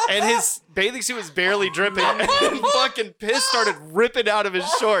and his bathing suit was barely dripping, and then fucking piss started ripping out of his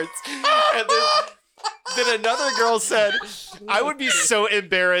shorts. And then another girl said, "I would be so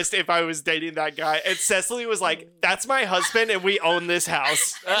embarrassed if I was dating that guy." And Cecily was like, "That's my husband, and we own this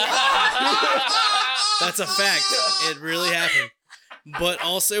house." That's a fact. It really happened. But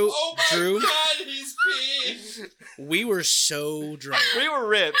also, Drew, God, he's peeing. we were so drunk. We were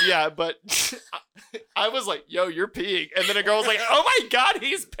ripped, yeah, but I was like, "Yo, you're peeing," and then a girl was like, "Oh my God,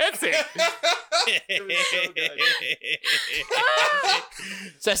 he's pissing." It was so good.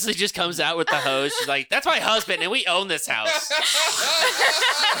 Cecily just comes out with the hose. She's like, "That's my husband, and we own this house."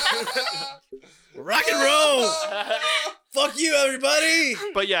 Rock and roll! Fuck you, everybody!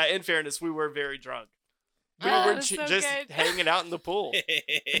 But yeah, in fairness, we were very drunk. We Oh, were that's so just good. hanging out in the pool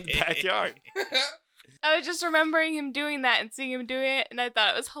in the backyard. I was just remembering him doing that and seeing him doing it, and I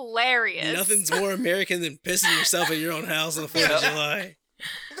thought it was hilarious. Nothing's more American than pissing yourself at your own house on the 4th of July.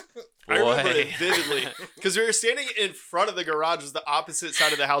 I remember Boy. it vividly because we were standing in front of the garage, was the opposite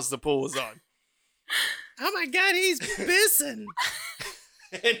side of the house the pool was on, Oh my god, he's pissing.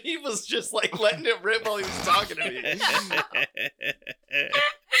 and he was just like letting it rip while he was talking to me. It was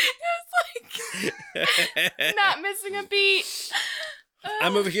like not missing a beat.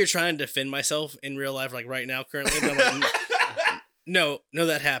 I'm over here trying to defend myself in real life, like right now, currently. But I'm like, no,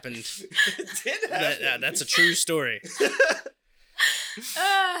 that happened. It did happen. That's a true story.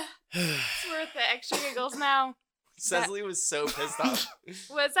 It's worth the extra giggles now. Cecily was so pissed off.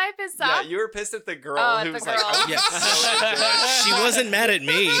 Was I pissed Yeah, off? you were pissed at the girl Oh, at who the was girl. like, "Oh, Yes. She wasn't mad at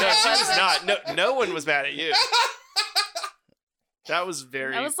me. No, she was not. No one was mad at you. That was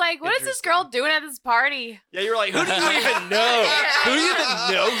very. I was like, what is this girl doing at this party? Yeah, you were like, who do you even know? Who do you even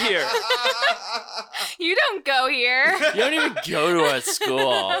know here? You don't go here. You don't even go to a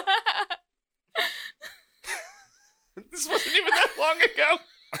school. This wasn't even that long ago.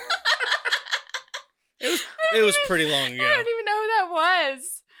 It was pretty long I ago. don't even know who that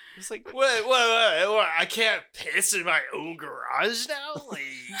was. It's like, what? I can't piss in my own garage now? Like,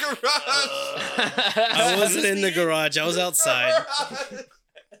 I wasn't in the garage. I was outside.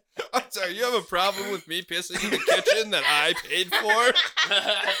 I'm sorry, you have a problem with me pissing in the kitchen that I paid for?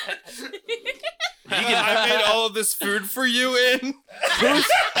 I made all of this food for you in?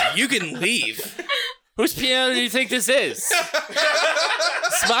 You can leave. Whose piano do you think this is?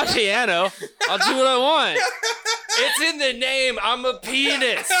 It's my piano. I'll do what I want. It's in the name. I'm a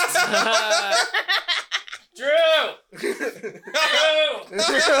pianist. Drew! I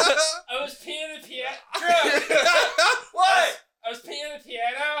was peeing the piano. Drew! What? I was peeing the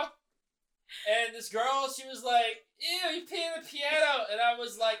piano, and this girl, she was like, ew, you peeing the piano. And I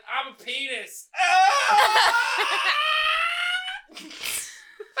was like, I'm a penis.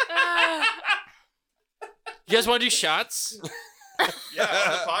 You guys want to do shots? yeah,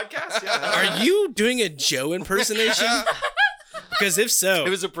 on the podcast? Yeah. Are you doing a Joe impersonation? Because if so, It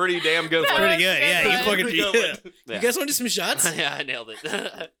was a pretty damn good one. pretty good. Yeah, you fucking Pretty good yeah. one. You guys want to do some shots? Yeah, I nailed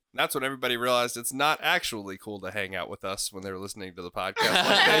it. That's when everybody realized it's not actually cool to hang out with us when they were listening to the podcast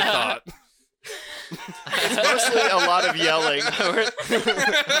like they thought. It's mostly a lot of yelling.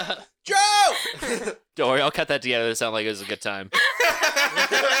 Joe! Don't worry, I'll cut that together to sound like it was a good time.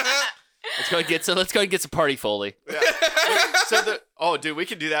 Let's go and get some party Foley. Yeah. Oh, dude, we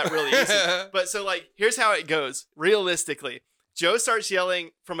can do that really easy. But so, like, here's how it goes. Realistically, Joe starts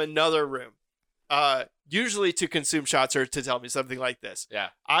yelling from another room, usually to consume shots or to tell me something like this. Yeah.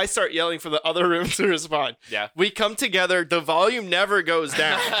 I start yelling from the other room to respond. Yeah. We come together, the volume never goes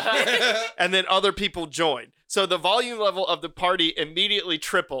down, and then other people join. So the volume level of the party immediately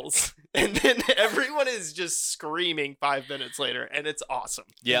triples, and then everyone is just screaming 5 minutes later, and it's awesome.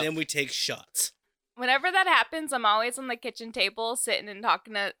 Yeah. And then we take shots. Whenever that happens, I'm always on the kitchen table sitting and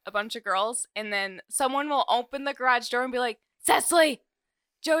talking to a bunch of girls, and then someone will open the garage door and be like, Cecily,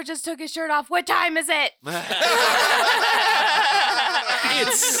 Joe just took his shirt off. What time is it?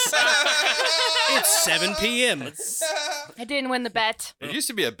 It's 7 p.m. I didn't win the bet. It used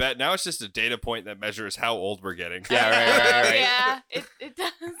to be a bet. Now it's just a data point that measures how old we're getting. Yeah, right. Yeah, it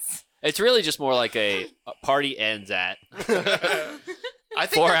does. It's really just more like a party ends at I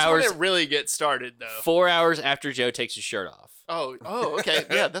think 4 that's hours. when it really gets started, though. 4 hours after Joe takes his shirt off. Oh, okay.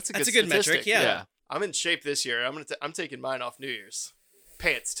 Yeah, that's a good That's a good metric, statistic. yeah. I'm in shape this year. I'm taking mine off New Year's.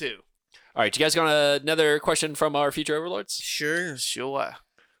 Pants, too. All right, you guys got another question from our future overlords? Sure. Sure.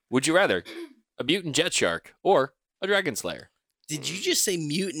 Would you rather a mutant jet shark or a dragon slayer? Did you just say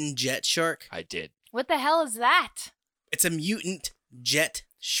mutant jet shark? I did. What the hell is that? It's a mutant jet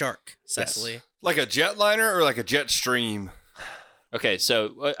shark, Cecily. Like a jetliner or like a jet stream? Okay,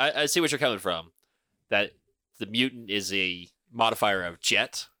 so I see what you're coming from. That the mutant is a modifier of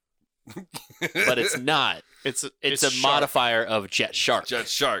jet, but it's not. It's It's a shark. modifier of jet shark. Jet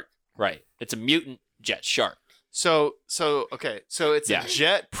shark. Right. It's a mutant jet shark. So okay. So it's Yeah. a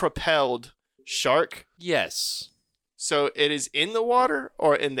jet-propelled shark. Yes. So it is in the water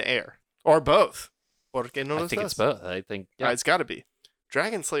or in the air or both. Porque no I los think dos? it's both. I think It's got to be.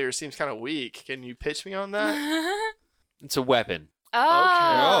 Dragon Slayer seems kind of weak. Can you pitch me on that? it's a weapon.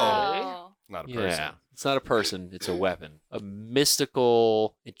 Oh. Not a person. Yeah. It's not a person. It's a weapon. A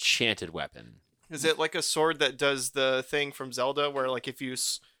mystical, enchanted weapon. Is it like a sword that does the thing from Zelda where, like, if you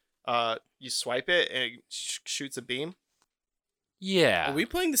swipe it and it shoots a beam? Yeah. Are we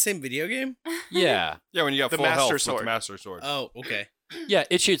playing the same video game? Yeah. Yeah, when you got The full Master health with Sword. the Master Sword. Oh, okay. Yeah,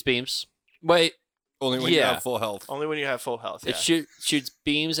 it shoots beams. Wait. Only when you Yeah. have full health. Only when you have full health. It Yeah. shoots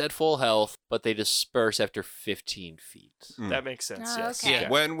beams at full health, but they disperse after 15 feet. That makes sense. Oh, Yes. okay. Yeah.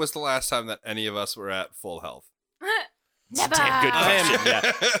 When was the last time that any of us were at full health? Never. Damn good I am- question.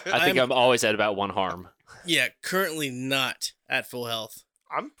 Yeah. I think I'm always at about 1 harm. Yeah, currently not at full health.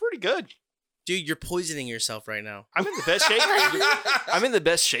 I'm pretty good. Dude, you're poisoning yourself right now. I'm in the best shape. I'm in the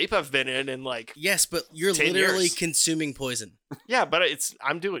best shape I've been in like Yes, but you're 10 literally years. consuming poison. yeah, but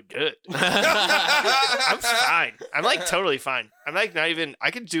I'm doing good. I'm fine. I'm like totally fine. I'm like not even. I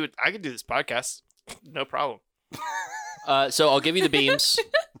could do it. I could do this podcast, no problem. So I'll give you the beams.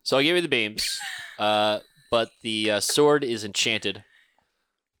 But the sword is enchanted.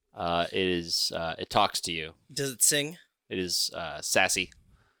 It talks to you. Does it sing? It is sassy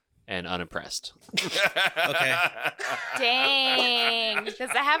and unimpressed. Okay. Dang. Does it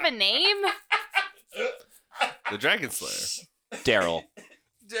have a name? The Dragon Slayer. Daryl.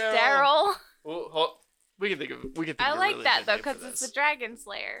 Daryl. We can think of. We can. Think I of a like really that good though name for because it's this. the Dragon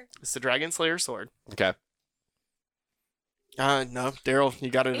Slayer. It's the Dragon Slayer sword. Okay. No, Daryl, you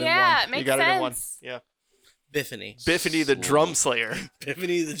got it in Yeah, one. it makes you got it in one. sense. Yeah. Biffany. Biffany the Drum Slayer.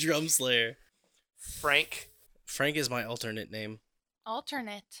 Biffany the Drum Slayer. Frank. Frank is my alternate name.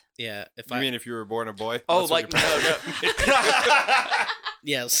 Alternate. Yeah, if You I mean if you were born a boy? Oh, That's what like your no, parents- no.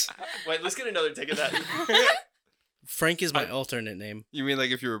 yes, Wait, let's get another take of that. Frank is my alternate name. You mean like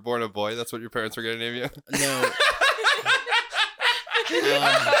if you were born a boy, that's what your parents were gonna name you? No,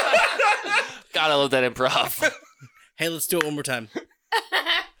 God, I love that improv. hey, let's do it one more time.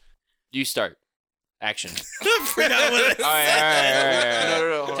 You start. Action. I forgot what I said.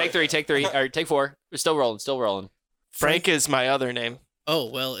 No, hold Take on. 3. Take 3. Or take 4. We're still rolling. Frank is my other name. Oh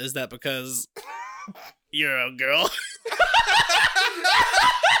well, is that because you're a girl?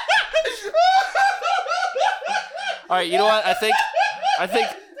 All right. You know what? I think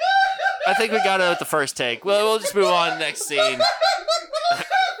we got it with the first take. Well, we'll just move on. Next scene.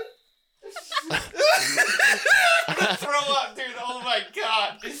 Throw up, dude. Oh my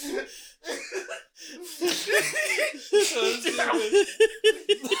god.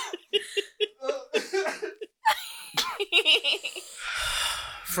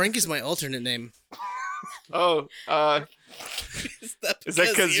 Frank is my alternate name. Oh, Is that is that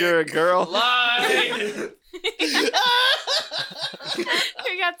because you're a girl? Lie.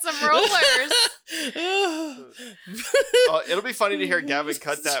 We got some rollers. Oh, it'll be funny to hear Gavin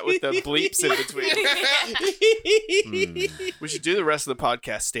cut that with the bleeps in between. We should do the rest of the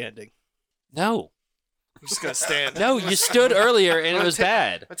podcast standing. No. I'm just gonna stand. No. You stood earlier and it was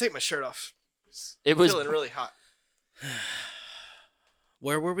bad. I'll take my shirt off. It was. Feeling really hot.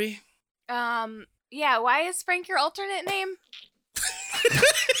 Where were we? Yeah, why is Frank your alternate name?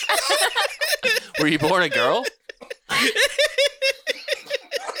 Were you born a girl? I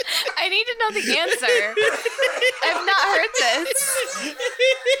need to know the answer. I've not heard this.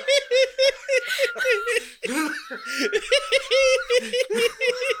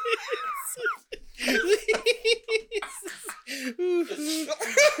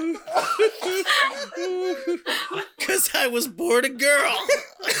 Because I was born a girl.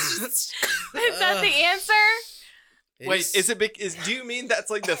 Is that the answer? Wait, is it big? Do you mean that's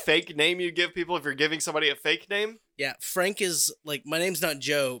like the fake name you give people if you're giving somebody a fake name? Yeah, Frank is like my name's not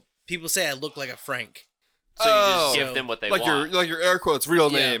Joe. People say I look like a Frank. So you Oh. just give them what they like want. your air quotes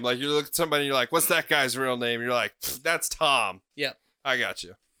real Yeah. name. Like you look at somebody and you're like, what's that guy's real name? And you're like, that's Tom. Yep. I got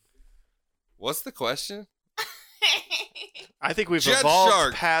you. What's the question? I think we've Jet evolved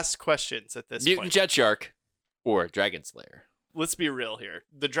Shark. past questions at this Mutant point. Jet Shark or Dragon Slayer. Let's be real here.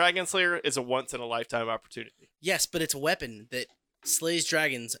 The Dragon Slayer is a once in a lifetime opportunity. Yes, but it's a weapon that slays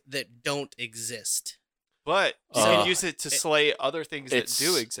dragons that don't exist. But you Uh, can use it to slay other things that it's-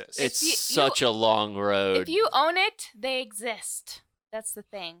 do exist. It's you- such a long road. If you own it, they exist. That's the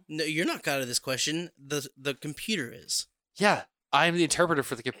thing. No, you're not God of this question. The computer is. Yeah, I am the interpreter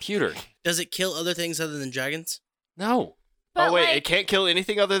for the computer. Does it kill other things other than dragons? No, But oh wait, like, it can't kill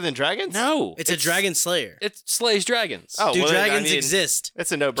anything other than dragons? no, It's a dragon slayer. It slays dragons. Oh, Do well, then, I dragons mean, exist?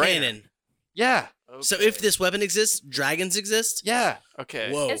 It's a no-brainer. Canon. yeah, So if this weapon exists, dragons exist? yeah.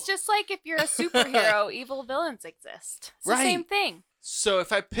 Okay. Whoa. it's just like if you're a superhero, evil villains exist. It's the Right. same thing. So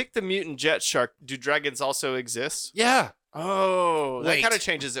if I pick the mutant jet shark, do dragons also exist? Yeah. Oh, that Wait. kind of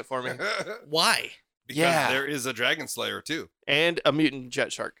changes it for me. Why? Because Yeah. there is a Dragon Slayer too. And a mutant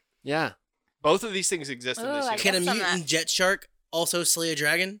jet shark. Yeah. Both of these things exist in Ooh, this I universe. Can a guess I'm mutant not- jet shark also slay a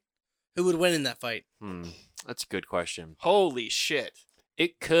dragon? Who would win in that fight? That's a good question. Holy shit.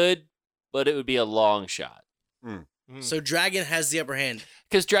 It could, but it would be a long shot Mm. So dragon has the upper hand.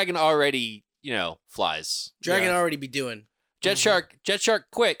 because dragon already, flies. Dragon Yeah. already be doing. Jet Shark,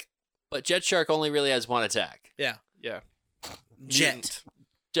 quick. But Jet Shark only really has one attack. Yeah. Jet.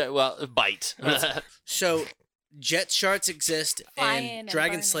 Bite. So jet sharks exist Flying and and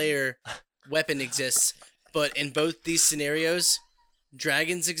Dragon burning. Slayer weapon exists, but in both these scenarios,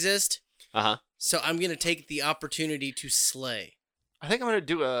 dragons exist. Uh-huh. So I'm gonna take the opportunity to slay. I think I'm gonna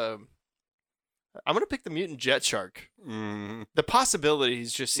do I'm gonna pick the mutant jet shark. Mm-hmm. The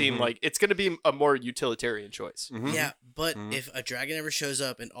possibilities just seem Mhm. like it's gonna be a more utilitarian choice. Mm-hmm. Yeah, but Mhm. if a dragon ever shows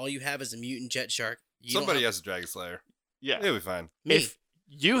up and all you have is a mutant jet shark, you Somebody don't has a Dragon Slayer. Yeah. It'll be fine. me. If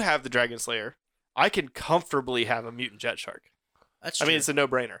you have the Dragon Slayer, I can comfortably have a mutant jet shark. That's I true. mean, it's a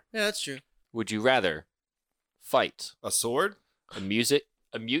no-brainer. Yeah, that's true. Would you rather fight A sword? a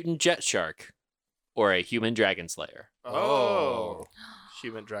mutant jet shark or a human dragon slayer? Oh.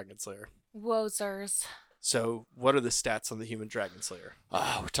 Human Dragon Slayer. Wozers. So, what are the stats on the human Dragon Slayer?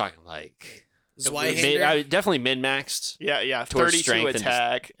 Oh, we're talking like Zweihander. definitely min-maxed. Yeah. Towards 32 strength and-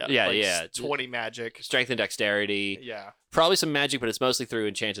 attack. Yeah, like yeah. 20 magic. Strength and dexterity. Yeah. Probably some magic, but it's mostly through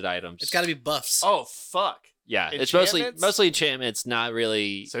enchanted items. It's got to be buffs. Oh, fuck. Yeah, it's mostly Enchantments? enchantments, not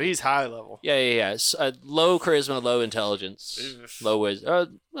really. So he's high level. Yeah. Low charisma, low intelligence, Oof. low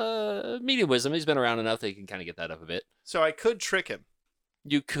wisdom, medium wisdom. He's been around enough that he can kind of get that up a bit. So I could trick him.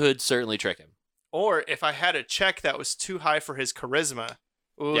 You could certainly trick him. Or if I had a check that was too high for his charisma,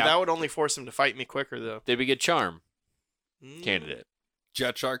 ooh, Yeah. that would only force him to fight me quicker, though. Did we get charm Mm. candidate?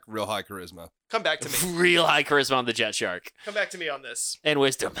 Jet Shark, real high charisma. Come back to me. Real high charisma on the jet shark Come back to me on this. and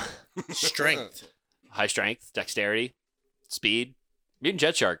wisdom, Strength. high strength, dexterity, speed. Mutant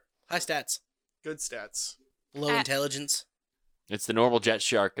jet shark. High stats. Good stats. Low Ah. intelligence. It's the normal jet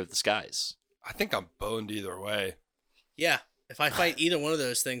shark of the skies. I think I'm boned either way. Yeah. If I fight either one of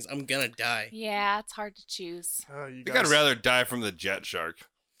those things, I'm gonna die. Yeah, it's hard to choose. Oh, you I think I'd rather die from the Jet Shark.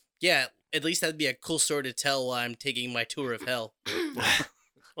 Yeah, at least that'd be a cool story to tell while I'm taking my tour of hell.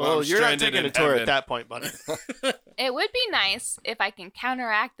 Well, I'm you're not stranded taking in a tour heaven. at that point, buddy. It would be nice if I can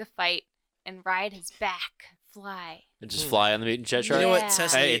counteract the fight and ride his back, fly. And just fly on the mutant jet You shark. know Yeah. what,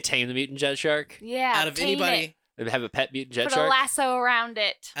 Cecily? Hey, tame the mutant jet shark. Yeah. out of tame anybody, And have a pet mutant it. jet Put a shark. lasso around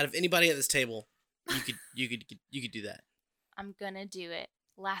it. out of anybody at this table, you could do that. I'm gonna do it.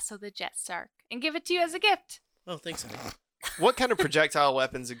 Lasso the jet shark and give it to you as a gift. Oh, thanks. Honey. What kind of projectile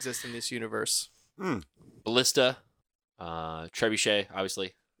weapons exist in this universe? Ballista, trebuchet,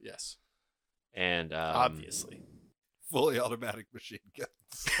 obviously, Yes. and Obviously. Fully automatic machine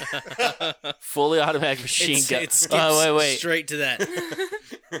gun. fully automatic machine gun. It skips Oh wait. straight to that.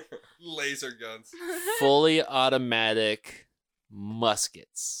 Laser guns. Fully automatic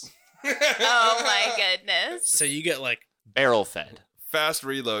muskets, Oh my goodness. So you get like barrel fed. Fast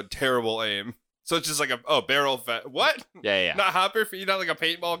reload, terrible aim. So it's just like barrel fed. What? Yeah. Not hopper for you, not like a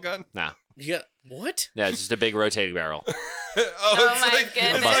paintball gun? Nah. you get what? Yeah, it's just a big rotating barrel. Oh my it's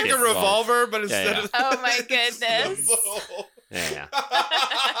goodness. like a revolver, but Yeah, instead yeah. of Oh my it's goodness. the bowl. Yeah.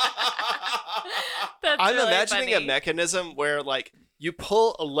 That's I'm really imagining funny. a mechanism where, like, you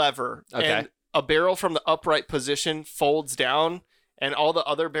pull a lever Okay. and a barrel from the upright position folds down, and all the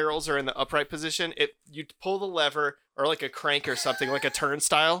other barrels are in the upright position. You pull the lever or like a crank or something, like a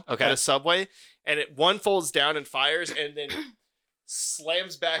turnstile Okay. at a subway, and one folds down and fires, and then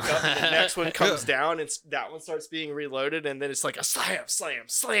slams back up, and the next one comes down, and that one starts being reloaded, and then it's like a slam, slam,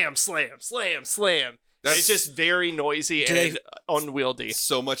 slam, slam, slam, slam. It's just very noisy Do they- and unwieldy.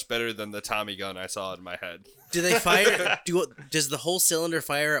 So much better than the Tommy gun I saw in my head. Do they fire? Does the whole cylinder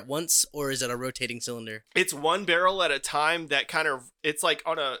fire at once, or is it a rotating cylinder? It's one barrel at a time that kind of, it's like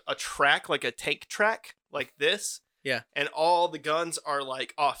on a track, like a tank track, like this. Yeah. And all the guns are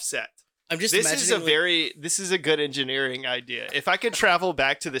like offset. I'm just This imagining. is this is a good engineering idea. If I could travel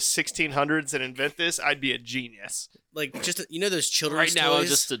back to the 1600s and invent this, I'd be a genius. like just you know those children's Right now, I'm toys?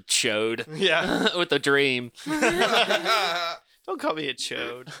 just a chode Yeah. with a dream. Don't call me a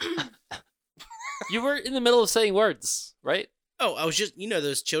chode. You were in the middle of saying words, right? Oh, I was just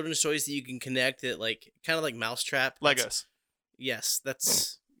those children's toys that you can connect that like kind of like Mousetrap. Legos. Yes,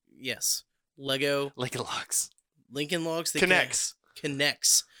 yes. Lego Like locks. Lincoln Logs. They Connects.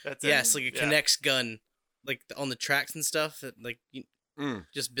 Connects. That's it. Yes, like a Yeah. connects gun, like on the tracks and stuff. That like you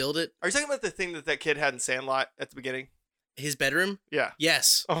just build it. Are you talking about the thing that kid had in Sandlot at the beginning? His bedroom. Yeah.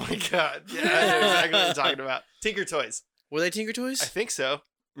 Yes. Oh my god. Yeah, I know exactly what you're talking about. Tinker Toys. Were they Tinker Toys? I think so.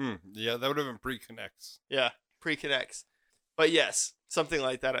 Yeah, that would have been pre-connects. Yeah, pre-connects. But yes, something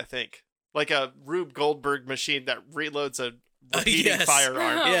like that, I think. Like a Rube Goldberg machine that reloads a repeating yes.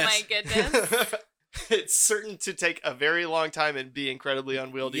 firearm. Oh Yes. my goodness. It's certain to take a very long time and be incredibly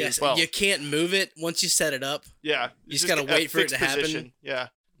unwieldy yes. as well. You can't move it once you set it up. Yeah. You just it's gotta a wait for it fixed to happen. position. Yeah.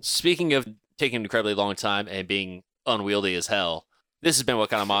 Speaking of taking an incredibly long time and being unwieldy as hell, This has been What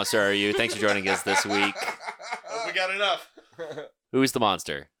Kind of Monster Are You? Thanks for joining us this week. We got enough. Who's the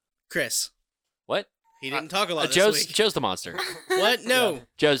monster? Chris. What? He didn't talk a lot this Joe's week. Joe's the monster. What? No.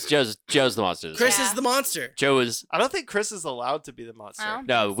 Joe's the monster. Chris Yeah. is the monster. Joe is I don't think Chris is allowed to be the monster. I don't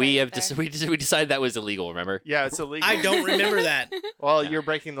no. think We so have either. we decided that was illegal. Remember? Yeah, it's illegal. I don't remember that. Well, you're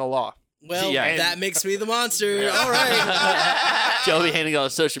breaking the law. Well, Yeah. that makes me the monster. All right. Joe will be handling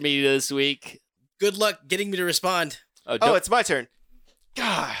on social media this week. Good luck getting me to respond. Oh, don't- it's my turn.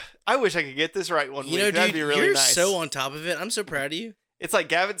 God, I wish I could get this right one You week. know, That'd dude, be really you're nice. so on top of it. I'm so proud of you. It's like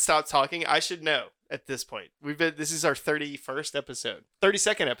Gavin stopped talking. I should know at this point. This is our 31st episode.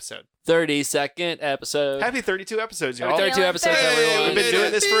 32nd episode. 32nd episode. Happy 32 episodes, y'all. Happy 32 episodes, Hey, everyone. We've been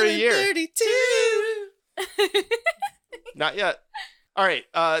doing this for a year. 32. Not yet. All right.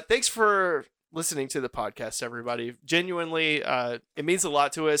 Thanks for listening to the podcast, everybody. Genuinely, it means a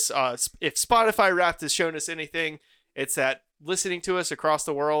lot to us. If Spotify Wrapped has shown us anything, it's that listening to us across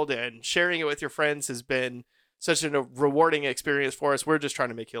the world and sharing it with your friends has been such a rewarding experience for us. We're just trying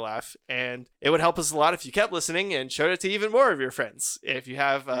to make you laugh. And it would help us a lot if you kept listening and showed it to even more of your friends. If you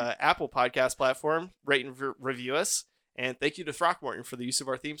have Apple Podcast platform, rate and review us. And thank you to Throckmorton for the use of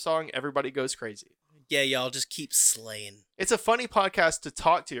our theme song, Everybody Goes Crazy. Yeah, y'all just keep slaying. It's a funny podcast to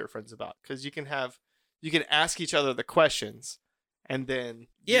talk to your friends about because you can ask each other the questions, and then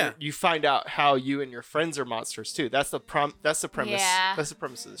you find out how you and your friends are monsters too. That's the premise. Yeah. That's the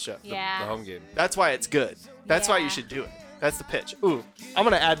premise of the show. The Yeah. home game. That's why it's good. That's why you Yeah. should do it. That's the pitch. Ooh, I'm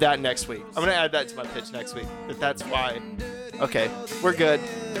gonna add that next week. I'm gonna add that to my pitch next week. That's why. Okay, we're good.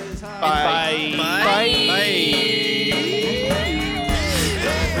 Bye. Bye. Bye.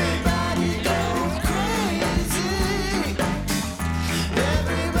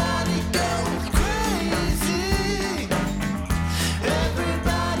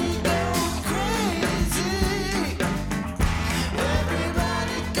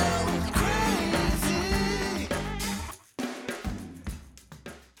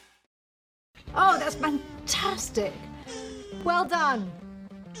 Oh, that's fantastic. Well done.